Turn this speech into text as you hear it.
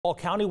While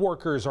county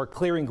workers are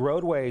clearing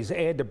roadways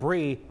and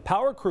debris,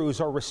 power crews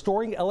are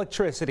restoring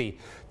electricity.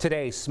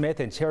 Today, Smith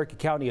and Cherokee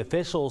County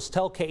officials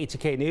tell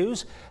KETK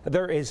News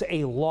there is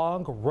a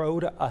long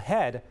road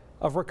ahead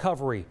of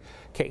recovery.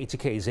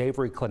 KETK's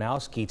Avery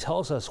Klanowski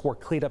tells us where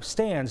cleanup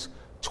stands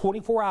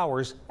 24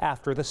 hours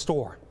after the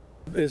storm.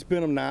 It's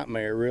been a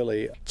nightmare,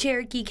 really.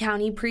 Cherokee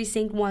County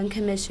Precinct 1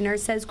 Commissioner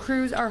says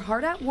crews are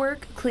hard at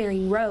work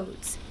clearing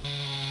roads.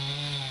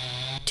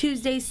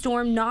 Tuesday's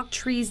storm knocked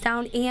trees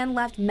down and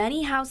left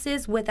many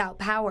houses without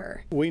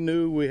power. We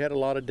knew we had a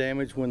lot of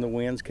damage when the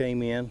winds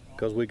came in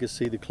because we could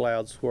see the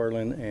clouds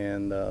swirling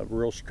and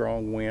real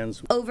strong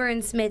winds. Over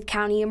in Smith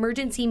County,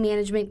 Emergency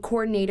Management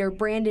Coordinator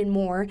Brandon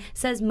Moore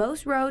says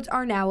most roads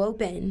are now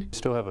open. We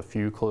still have a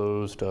few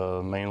closed,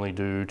 mainly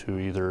due to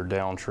either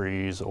downed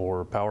trees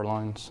or power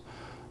lines.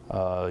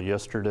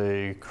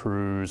 Yesterday,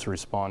 crews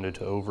responded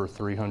to over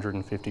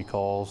 350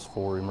 calls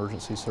for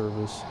emergency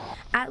service.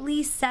 At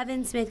least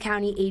 7 Smith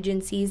County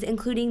agencies,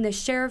 including the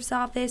Sheriff's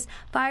Office,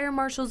 Fire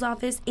Marshal's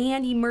Office,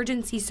 and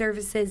Emergency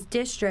Services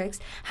districts,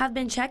 have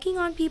been checking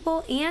on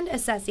people and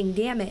assessing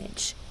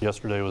damage.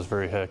 Yesterday was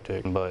very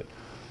hectic, but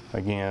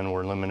again,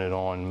 we're limited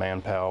on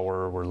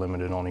manpower, we're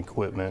limited on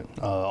equipment.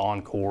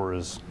 Encore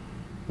is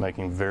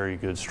making very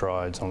good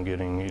strides on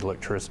getting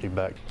electricity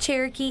back.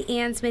 Cherokee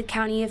and Smith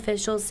County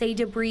officials say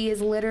debris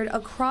is littered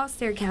across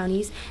their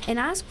counties and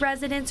ask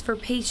residents for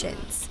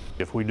patience.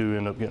 If we do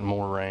end up getting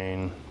more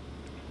rain,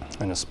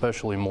 and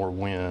especially more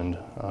wind,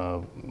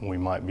 we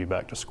might be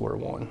back to square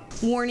one.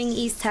 Warning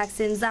East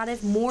Texans that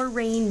if more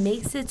rain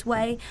makes its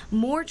way,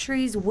 more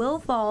trees will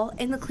fall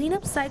and the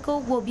cleanup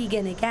cycle will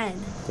begin again.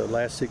 The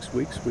last 6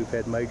 weeks we've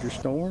had major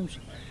storms,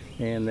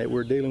 and that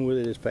we're dealing with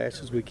it as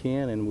fast as we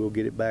can, and we'll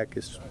get it back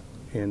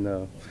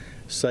in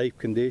safe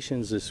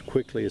conditions as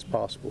quickly as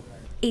possible.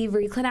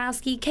 Avery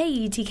Klanowski,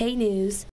 KETK News.